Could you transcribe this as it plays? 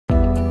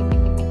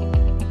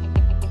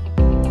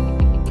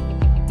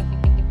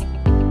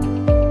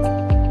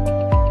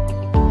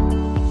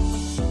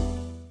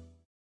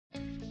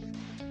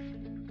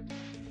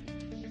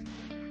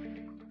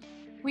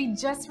we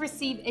just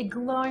received a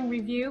glowing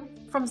review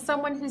from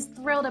someone who's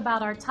thrilled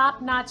about our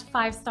top-notch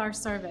 5-star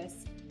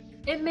service.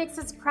 It makes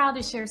us proud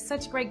to share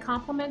such great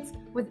compliments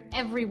with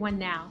everyone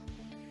now.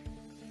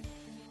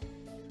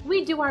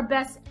 We do our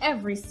best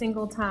every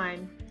single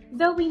time.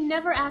 Though we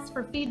never ask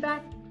for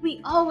feedback,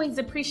 we always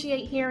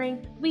appreciate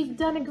hearing we've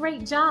done a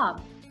great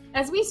job,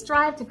 as we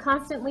strive to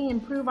constantly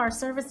improve our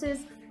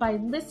services by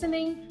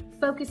listening,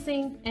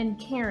 focusing, and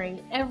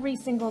caring every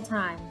single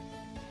time.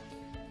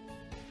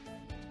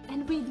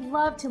 And we'd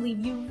love to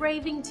leave you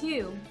raving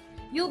too.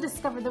 You'll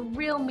discover the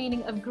real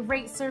meaning of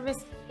great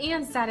service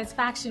and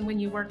satisfaction when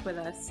you work with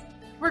us.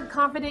 We're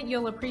confident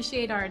you'll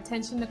appreciate our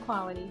attention to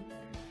quality.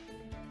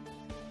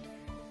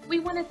 We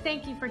want to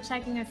thank you for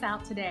checking us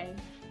out today.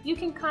 You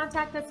can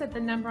contact us at the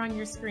number on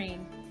your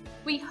screen.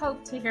 We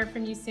hope to hear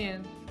from you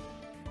soon.